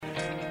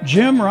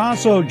Jim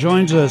Rossow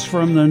joins us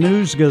from the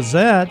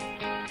News-Gazette.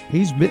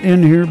 He's been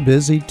in here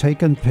busy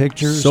taking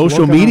pictures.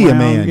 Social media around.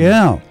 man.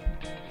 Yeah.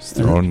 He's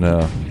throwing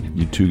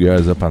you two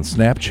guys up on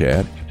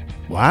Snapchat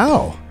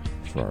Wow.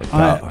 for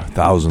our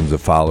thousands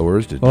of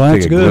followers to Well,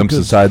 take a good, glimpse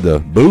inside the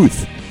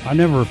booth. I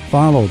never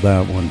followed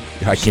that one.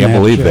 I can't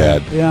believe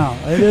Snapchat. that.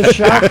 Yeah, it is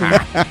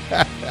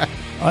shocking.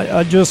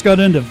 I just got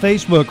into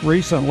Facebook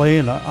recently,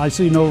 and I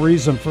see no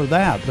reason for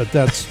that, but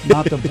that's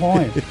not the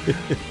point.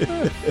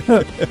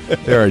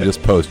 There, I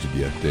just posted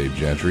you, Dave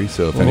Gentry.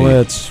 So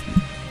if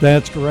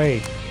That's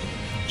great.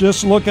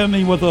 Just look at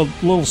me with a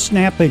little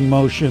snapping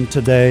motion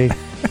today.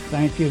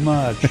 Thank you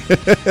much.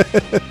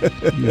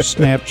 You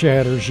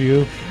Snapchatters,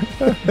 you.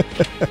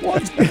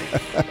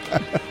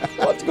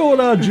 What's going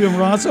on, Jim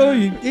Rossow?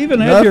 You even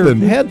had your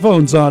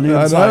headphones on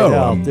inside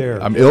out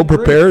there. I'm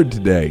ill-prepared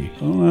today.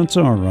 Oh, that's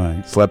all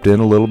right. Slept in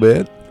a little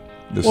bit.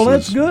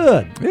 That's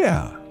good.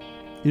 Yeah.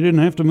 You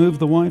didn't have to move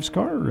the wife's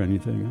car or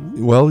anything,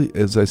 huh? Well,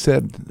 as I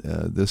said,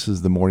 this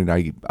is the morning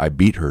I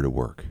beat her to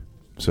work.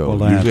 So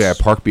usually I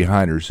park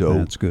behind her. So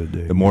that's good,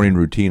 Dave. The morning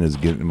routine is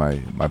get in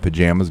my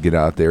pajamas, get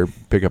out there,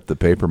 pick up the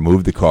paper,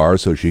 move the car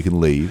so she can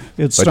leave.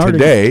 But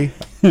today,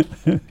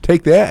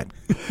 take that,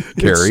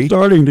 Carrie. It's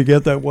starting to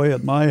get that way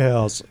at my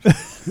house.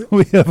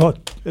 We have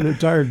an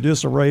entire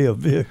disarray of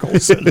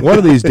vehicles. One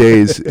of these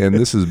days, and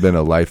this has been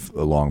a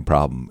lifelong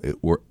problem,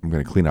 I'm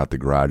going to clean out the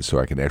garage so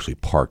I can actually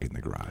park in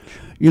the garage.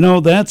 You know,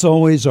 that's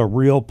always a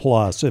real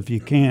plus if you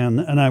can.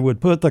 And I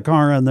would put the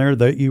car in there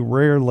that you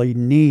rarely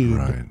need.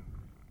 Right.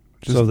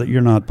 So that you're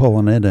not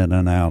pulling it in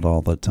and out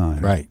all the time.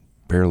 Right.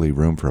 Barely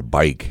room for a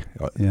bike.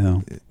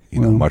 Yeah.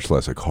 Much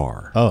less a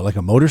car. Oh, like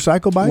a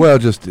motorcycle bike? Well,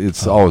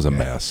 it's always a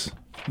mess.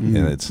 And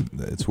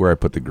it's where I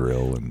put the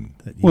grill and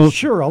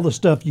sure, all the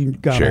stuff you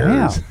got to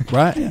have.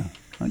 Right. Yeah,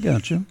 I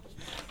got you.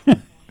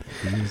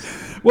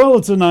 Well,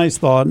 it's a nice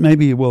thought.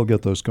 Maybe we'll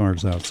get those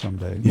cars out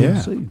someday. Yeah.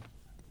 We'll see.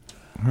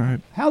 All right.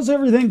 How's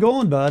everything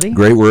going, buddy?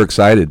 Great. We're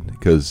excited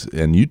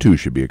and you two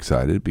should be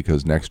excited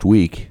because next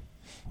week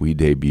we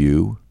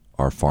debut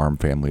our Farm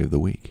Family of the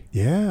Week.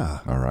 Yeah.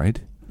 All right.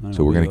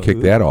 So we're going to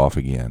kick that off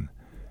again.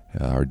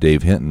 Our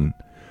Dave Hinton,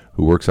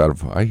 who works out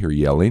of, I hear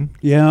yelling.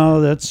 Yeah,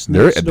 that's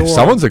next door.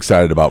 Someone's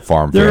excited about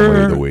Farm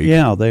Family of the Week.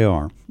 Yeah, they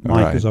are.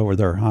 Mike is over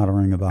there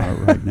hollering about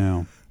it right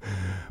now.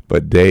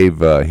 But Dave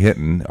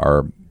Hinton,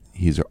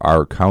 he's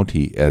our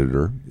county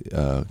editor,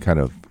 kind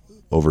of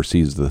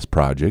oversees this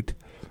project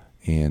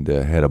and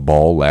had a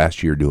ball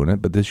last year doing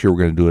it. But this year we're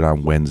going to do it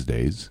on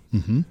Wednesdays.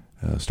 Mm-hmm.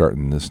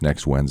 Starting this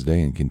next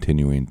Wednesday and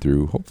continuing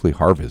through, hopefully,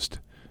 harvest.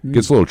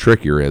 Gets a little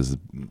trickier as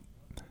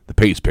the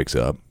pace picks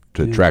up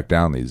to track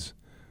down these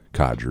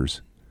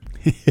codgers.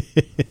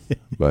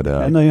 But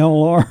and they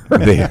all are.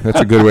 That's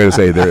a good way to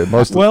say it.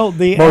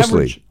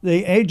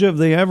 The age of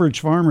the average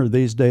farmer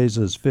these days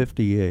is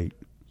 58,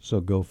 so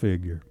go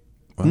figure.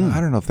 Well,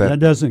 I don't know if that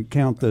doesn't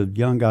count the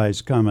young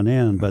guys coming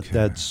in, but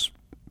that's...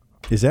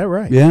 Is that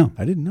right? Yeah.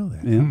 I didn't know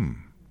that. Yeah.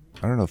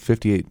 I don't know if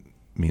 58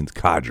 means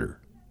codger.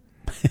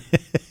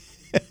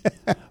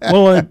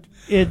 Well,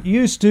 it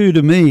used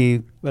to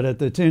me, but at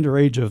the tender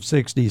age of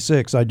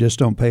 66, I just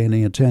don't pay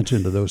any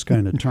attention to those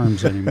kind of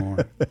terms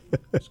anymore.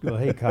 Just go,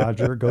 hey,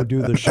 codger, go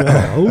do the show.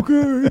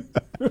 Okay.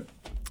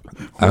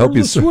 I hope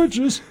you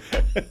switches.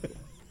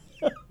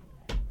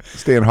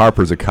 Stan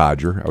Harper's a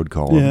codger, I would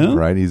call him,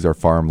 right? He's our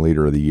farm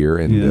leader of the year.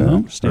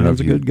 And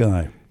Stan's a good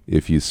guy.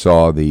 If you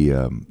saw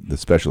the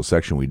special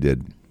section we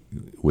did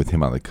with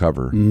him on the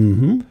cover,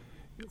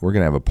 we're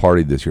going to have a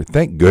party this year.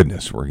 Thank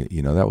goodness.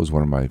 That was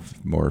one of my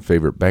more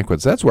favorite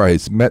banquets. That's where I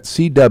met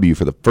CW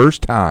for the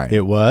first time.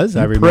 It was.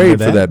 I remember prayed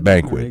for that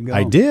banquet.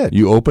 I did.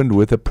 You opened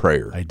with a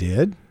prayer. I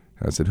did.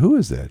 And I said, who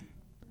is that?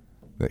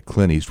 That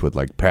Clint Eastwood,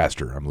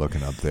 pastor. I'm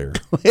looking up there.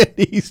 Clint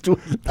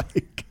Eastwood.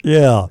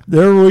 Yeah,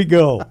 there we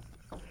go.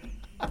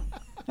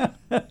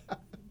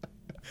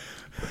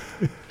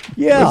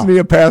 Yeah. Wasn't he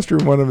a pastor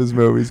in one of his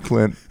movies,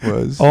 Clint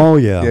was? Oh,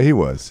 yeah. Yeah, he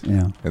was.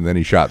 Yeah. And then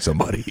he shot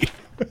somebody.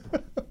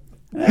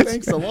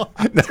 Thanks a lot.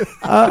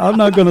 I'm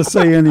not going to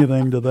say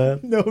anything to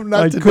that. No,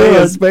 not today,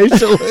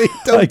 especially.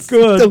 I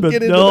could, don't but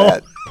get into no.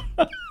 that.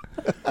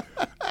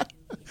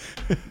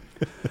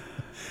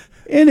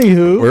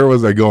 Anywho. Where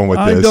was I going with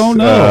this? I don't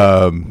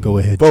know. Go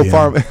ahead,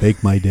 Jim.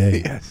 Make my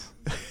day. Yes.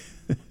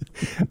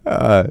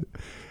 We're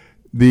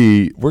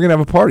going to have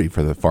a party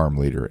for the farm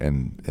leader,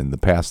 and the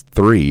past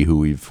three who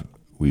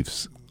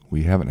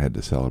we haven't had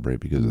to celebrate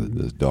because of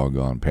this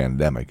doggone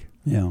pandemic.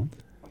 Yeah.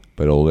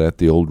 But at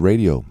the old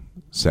radio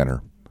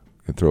center,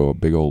 you can throw a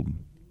big old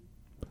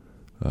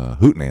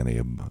hootenanny,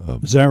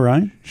 is that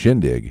right?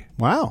 Shindig.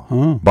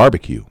 Wow.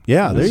 Barbecue.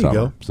 Yeah, there you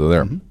go. So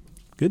there. Mm-hmm.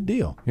 Good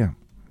deal. Yeah.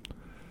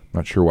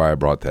 Not sure why I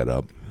brought that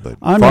up, but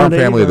I'm Farm not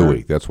Family either. of the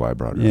Week. That's why I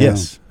brought it up. Yeah.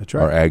 Yes, that's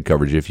right. Our ag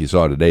coverage, if you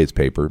saw today's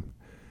paper,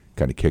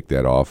 kind of kicked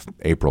that off.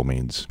 April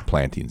means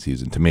planting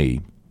season to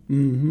me.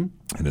 Mm-hmm.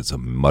 And it's a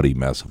muddy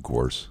mess, of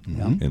course,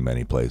 in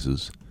many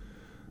places.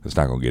 It's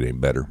not going to get any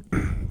better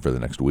for the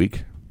next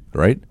week,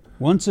 right?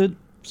 Once it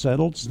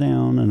settles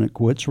down and it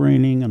quits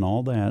raining and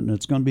all that, and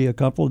it's going to be a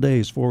couple of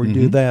days before we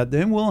do that,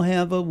 then we'll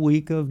have a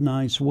week of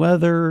nice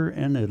weather,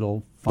 and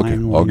it'll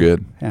finally all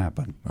good.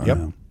 happen. All Yep.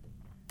 right.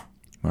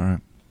 All right.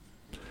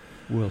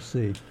 We'll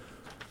see.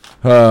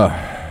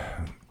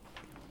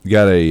 You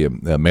got a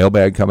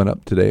mailbag coming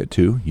up today at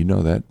 2. You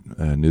know that,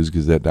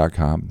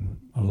 News-Gazette.com.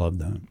 I love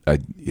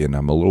that. And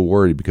I'm a little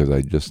worried because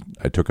I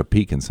took a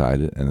peek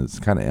inside it, and it's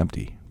kind of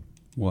empty.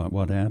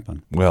 What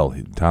happened? Well,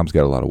 Tom's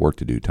got a lot of work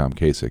to do. Tom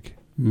Kasich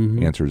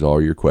answers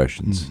all your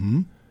questions.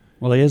 Mm-hmm.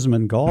 Well, he hasn't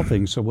been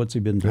golfing, so what's he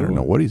been doing? I don't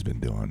know what he's been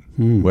doing.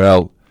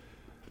 Well,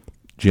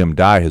 Jim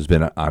Dye has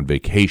been on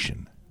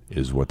vacation,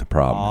 is what the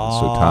problem is.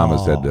 So Tom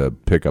has had to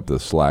pick up the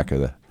slack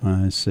of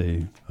I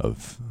see.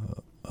 of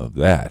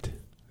that,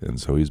 and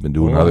so he's been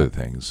doing other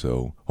things.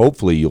 So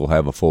hopefully you'll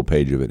have a full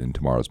page of it in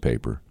tomorrow's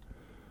paper.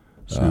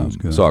 Sounds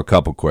good. Saw a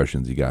couple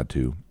questions he got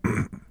to.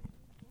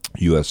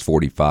 US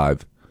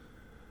 45.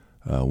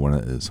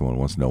 Someone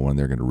wants to know when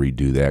they're going to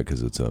redo that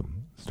because it's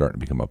starting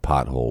to become a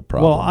pothole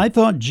problem. Well, I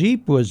thought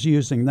Jeep was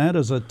using that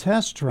as a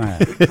test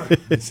track.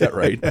 Is that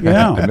right?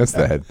 Yeah. I missed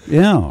that.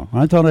 Yeah,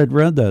 I thought I'd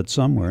read that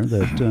somewhere,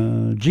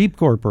 that Jeep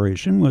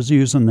Corporation was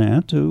using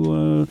that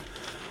to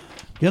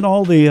get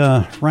all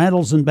the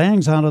rattles and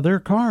bangs out of their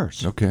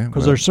cars. Okay.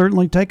 Because they're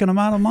certainly taking them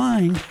out of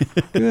mine.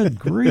 Good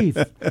grief.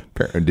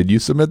 Did you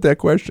submit that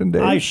question,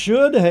 Dave? I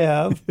should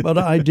have, but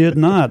I did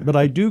not. But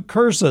I do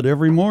curse it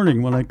every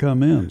morning when I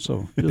come in.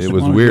 So just it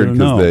was wanted weird you to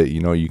know.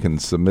 because you can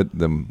submit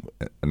them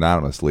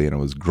anonymously, and it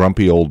was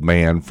Grumpy Old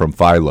Man from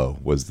Philo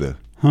was the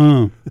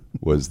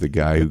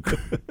guy who.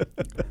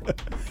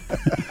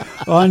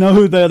 Oh, I know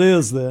who that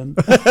is then.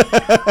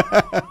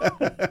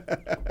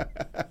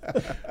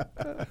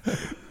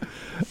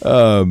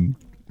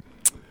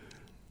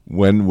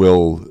 When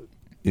will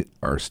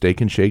our Steak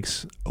and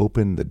Shakes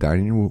open the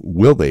dining room?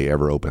 Will they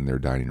ever open their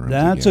dining rooms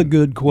That's again? a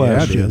good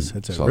question. Yeah,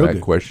 that's a Saw real that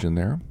good question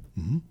there.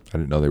 Mm-hmm. I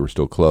didn't know they were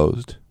still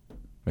closed.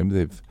 Maybe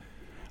they've.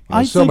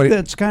 I think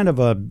that's kind of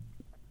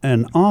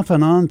an off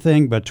and on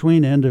thing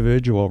between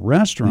individual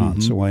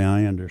restaurants, the way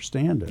I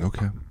understand it.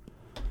 Okay.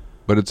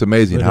 But it's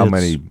amazing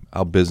But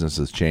how business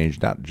has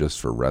changed, not just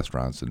for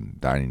restaurants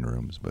and dining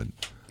rooms, but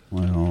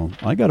Well,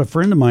 I got a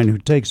friend of mine who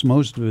takes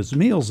most of his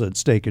meals at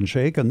Steak and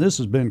Shake, and this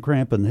has been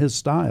cramping his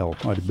style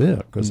quite a bit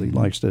because he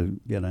likes to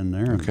get in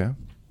there and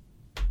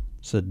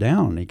sit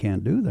down. He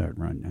can't do that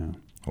right now.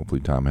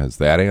 Hopefully Tom has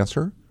that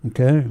answer.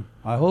 Okay.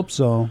 I hope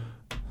so.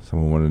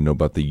 Someone wanted to know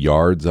about the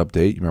Yards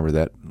update. You remember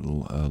that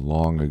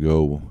long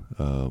ago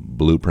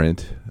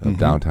blueprint of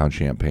downtown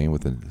Champaign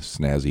with the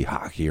snazzy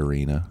hockey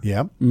arena?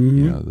 Yeah.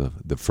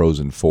 The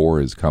Frozen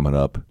Four is coming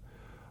up.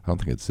 I don't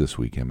think it's this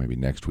weekend, maybe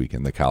next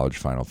weekend, the college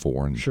Final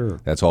Four. And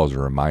that's always a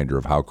reminder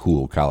of how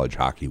cool college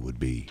hockey would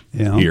be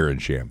here in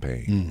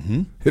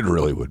Champaign. It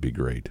really would be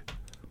great.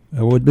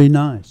 It would be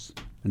nice,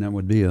 and that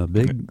would be a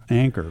big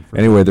anchor.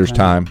 Anyway, there's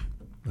time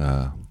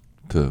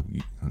to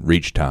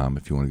reach Tom.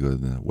 If you want to go to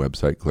the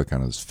website, click on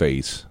his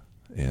face,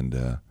 and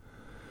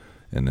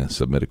then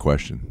submit a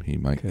question. He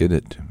might get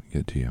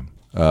to you.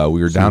 We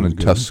were down in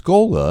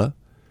Tuscola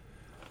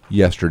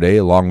yesterday,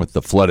 along with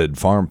the flooded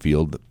farm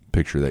field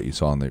picture that you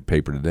saw in the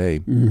paper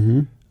today.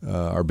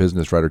 Our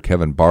business writer,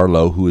 Kevin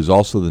Barlow, who is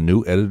also the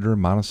new editor of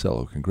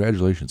Monticello.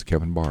 Congratulations,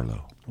 Kevin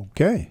Barlow.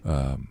 Okay.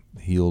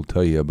 He'll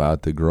tell you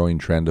about the growing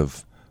trend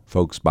of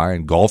folks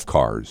buying golf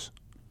cars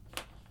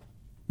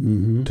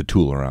to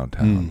tool around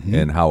town,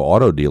 and how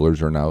auto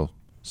dealers are now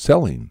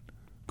selling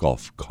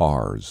golf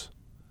cars.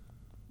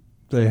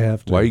 They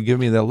have to. Why are you giving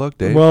me that look,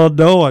 Dave? Well,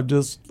 no, I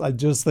just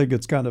think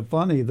it's kind of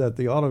funny that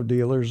the auto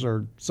dealers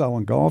are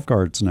selling golf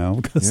carts now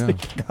because they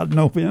got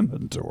no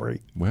inventory.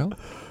 Well,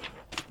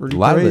 Pretty a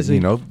lot crazy.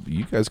 of it,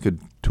 you guys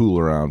could tool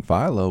around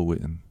Philo,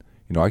 and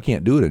I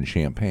can't do it in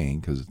Champaign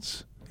because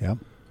it's a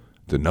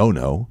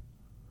no-no.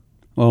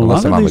 Well, a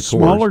Unless lot I'm of on these the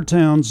course. smaller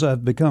towns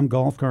have become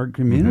golf cart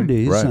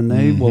communities, right. and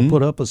they will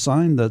put up a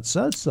sign that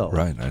says so.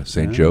 Right.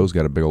 St. Joe's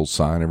got a big old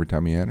sign every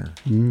time you enter.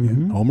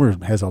 Homer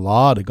has a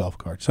lot of golf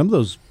carts. Some of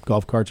those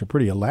golf carts are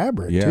pretty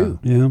elaborate, too.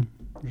 Yeah.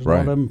 There's a lot Right.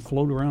 of them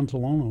float around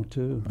Tolono,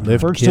 too.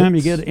 Lift First time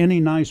you kits, get any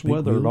nice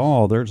weather wheels. at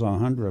all, there's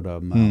 100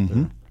 of them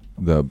out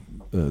there.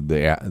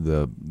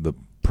 The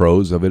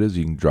pros of it is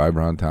you can drive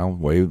around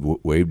town, wave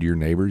to your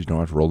neighbors. You don't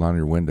have to roll down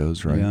your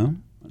windows, right? Yeah,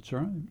 that's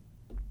right.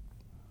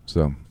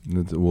 So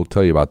we'll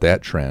tell you about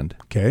that trend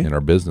in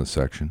our business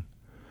section.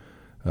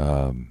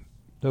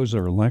 Those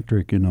are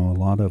electric, a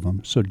lot of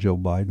them. So Joe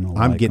Biden will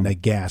I'm like getting them. a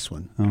gas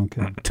one.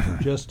 Okay.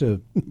 Just to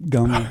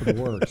gum up the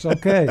works.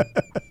 Okay.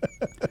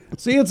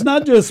 See, it's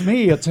not just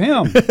me, it's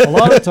him. A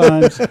lot of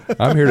times.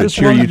 I'm here to Just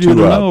cheer you wanted two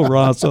to up. know,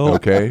 Rossow.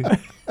 Okay.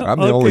 I'm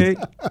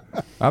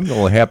the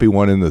only happy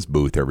one in this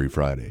booth every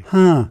Friday.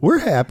 We're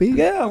happy.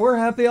 Yeah, we're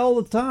happy all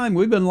the time.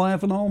 We've been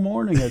laughing all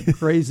morning at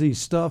crazy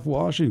stuff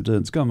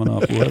Washington's coming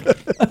up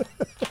with.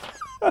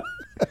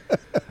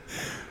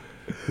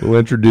 We'll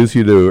introduce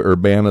you to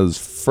Urbana's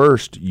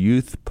first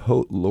youth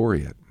poet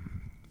laureate.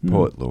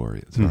 Poet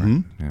laureate,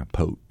 sorry. Yeah,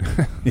 poet.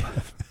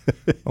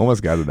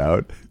 Almost got it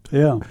out.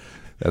 Yeah.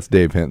 That's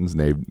Dave Hinton's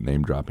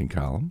name dropping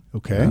column.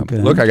 Okay.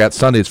 Look, I got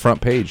Sunday's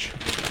front page.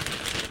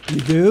 You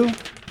do?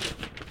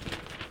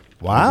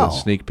 Wow. There's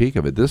a sneak peek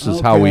of it. This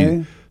is how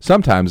we.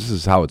 Sometimes this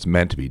is how it's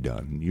meant to be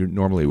done.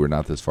 Normally we're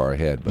not this far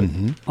ahead, but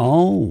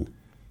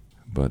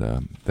but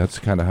that's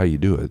kind of how you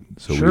do it.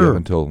 So we have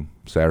until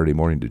Saturday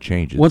morning to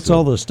change it. What's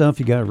all the stuff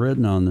you got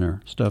written on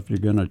there? Stuff you're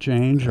going to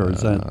change, or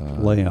is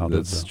that layout?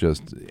 That's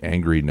just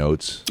angry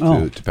notes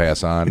to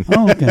pass on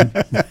okay.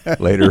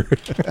 later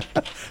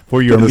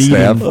For your to the meeting.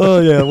 staff. Oh,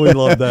 yeah, we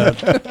love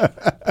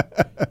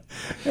that.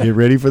 Get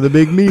ready for the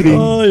big meeting.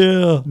 Oh,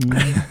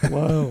 yeah.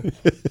 Wow.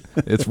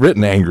 It's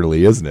written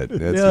angrily, isn't it?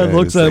 Yeah, it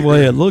looks that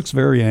way. It looks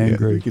very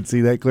angry. You can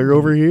see that clear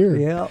over here.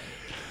 Yeah.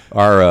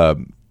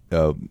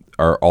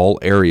 Our all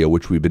area,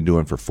 which we've been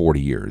doing for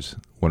 40 years,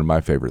 one of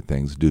my favorite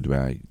things due to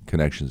my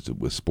connections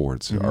with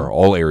sports, are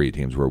all area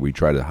teams where we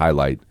try to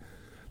highlight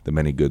the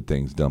many good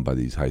things done by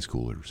these high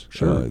schoolers.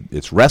 Sure.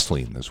 It's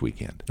wrestling this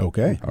weekend.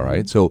 Okay. All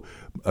right. So,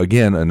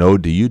 again, an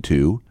ode to you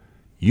two.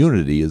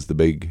 Unity is the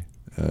big,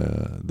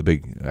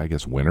 I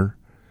guess, winner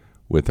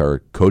with our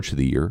Coach of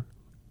the Year.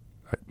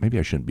 Maybe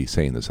I shouldn't be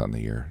saying this on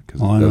the air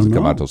because it doesn't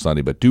come out till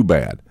Sunday, but too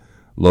bad.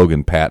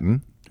 Logan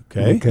Patton,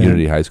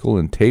 Unity High School,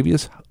 and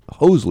Tavius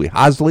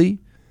Hosley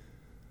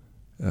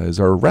is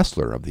our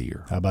Wrestler of the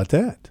Year. How about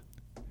that?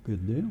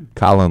 Good deal.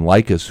 Colin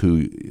Likas,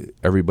 who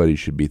everybody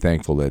should be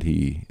thankful that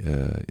he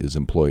is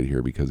employed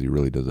here because he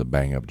really does a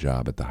bang-up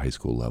job at the high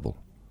school level.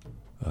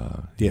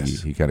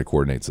 Yes. He kind of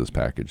coordinates this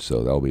package,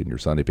 so that'll be in your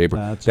Sunday paper.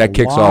 That's that a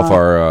kicks lot. off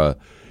our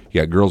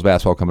you got girls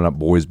basketball coming up,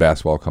 boys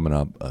basketball coming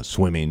up,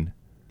 swimming.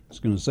 I was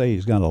going to say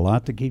he's got a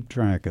lot to keep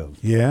track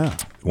of. Yeah.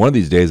 One of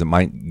these days it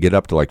might get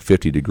up to like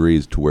 50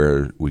 degrees to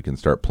where we can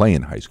start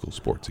playing high school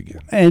sports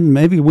again. And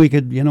maybe we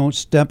could,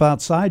 step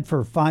outside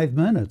for 5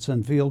 minutes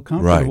and feel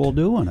comfortable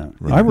doing it.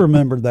 Right. I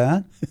remember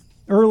that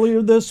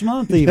earlier this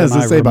month. Even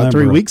I say about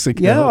 3 weeks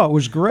ago. Yeah, it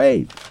was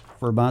great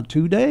for about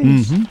 2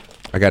 days. Mm-hmm.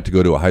 I got to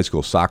go to a high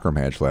school soccer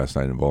match last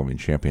night involving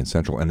Champion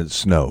Central, and it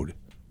snowed.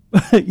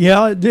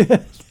 Yeah, it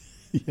did.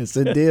 Yes,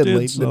 it did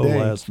late in snow the day.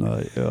 last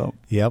night. Yeah.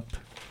 Yep.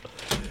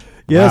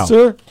 Yes, Wow.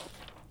 sir.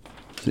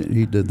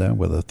 He did that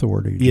with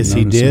authority. Did you Yes,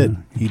 he notice did.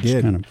 that? He Just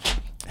did. Kind of,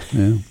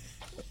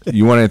 yeah.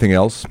 You want anything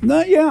else?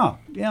 No, yeah.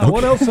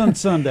 What else on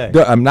Sunday?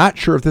 I'm not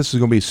sure if this is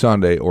going to be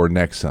Sunday or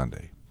next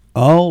Sunday.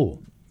 Oh.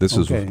 This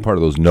Okay. is part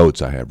of those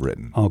notes I have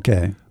written.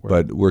 Okay.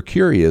 But we're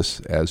curious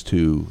as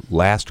to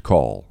last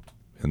call,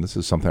 and this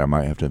is something I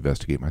might have to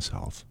investigate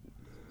myself.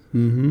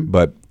 Mm-hmm.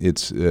 But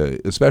it's,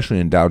 especially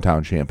in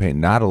downtown Champaign,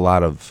 not a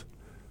lot of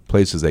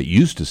places that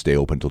used to stay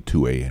open till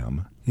 2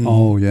 a.m.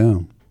 Oh,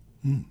 yeah.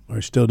 We're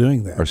still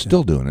doing that. are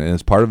still doing it. And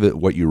it's part of it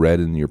what you read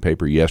in your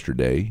paper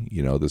yesterday.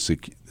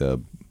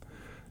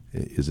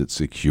 Is it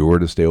secure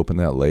to stay open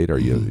that late? Are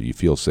you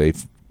feel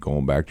safe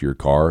going back to your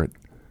car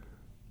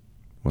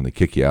when they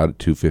kick you out at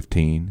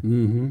 2:15?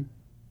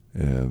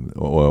 Mm-hmm.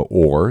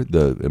 Or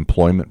the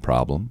employment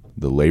problem,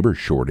 the labor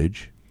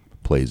shortage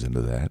plays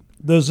into that.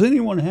 Does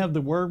anyone have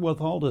the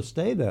wherewithal to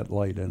stay that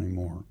late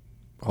anymore?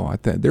 Oh, I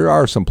think there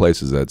are some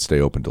places that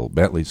stay open till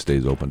Bentley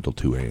stays open till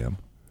 2 a.m.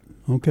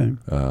 Okay.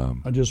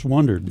 I just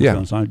wondered yeah.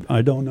 because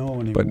I don't know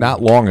anymore. But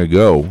not long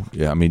ago,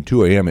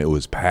 2 a.m. it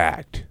was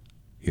packed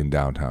in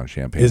downtown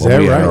Champaign. Is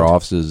that we had our right?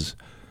 offices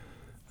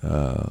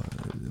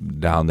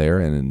down there,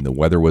 and the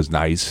weather was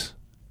nice,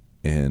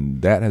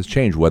 and that has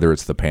changed. Whether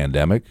it's the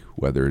pandemic,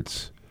 whether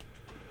it's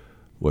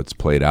what's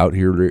played out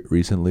here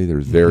recently,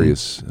 there's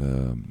various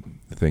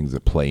things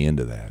that play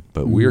into that.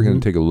 But we are going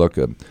to take a look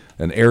at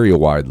an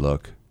area-wide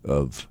look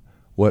of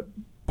what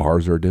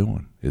bars are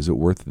doing. Is it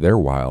worth their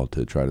while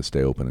to try to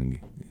stay open and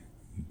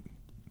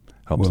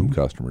help some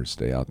customers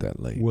stay out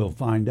that late? We'll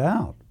find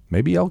out.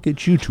 Maybe I'll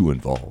get you two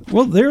involved.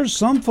 Well, there's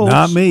some folks.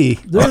 Not me.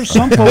 There's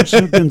some folks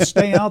who can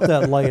stay out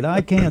that late.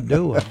 I can't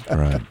do it.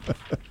 Right.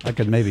 I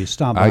could maybe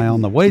stop by on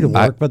the way to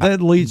work, but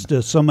that leads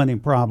to so many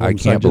problems. I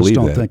can't just believe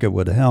don't that. think it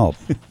would help.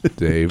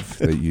 Dave,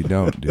 that you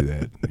don't do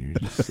that. You're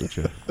just such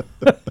a...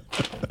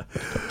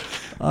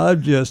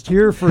 I'm just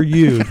here for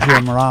you,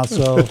 Jim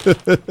Rosso.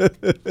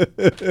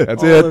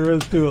 That's All it. there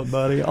is to it,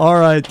 buddy. All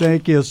right,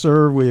 thank you,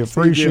 sir. We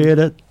appreciate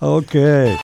it. Okay.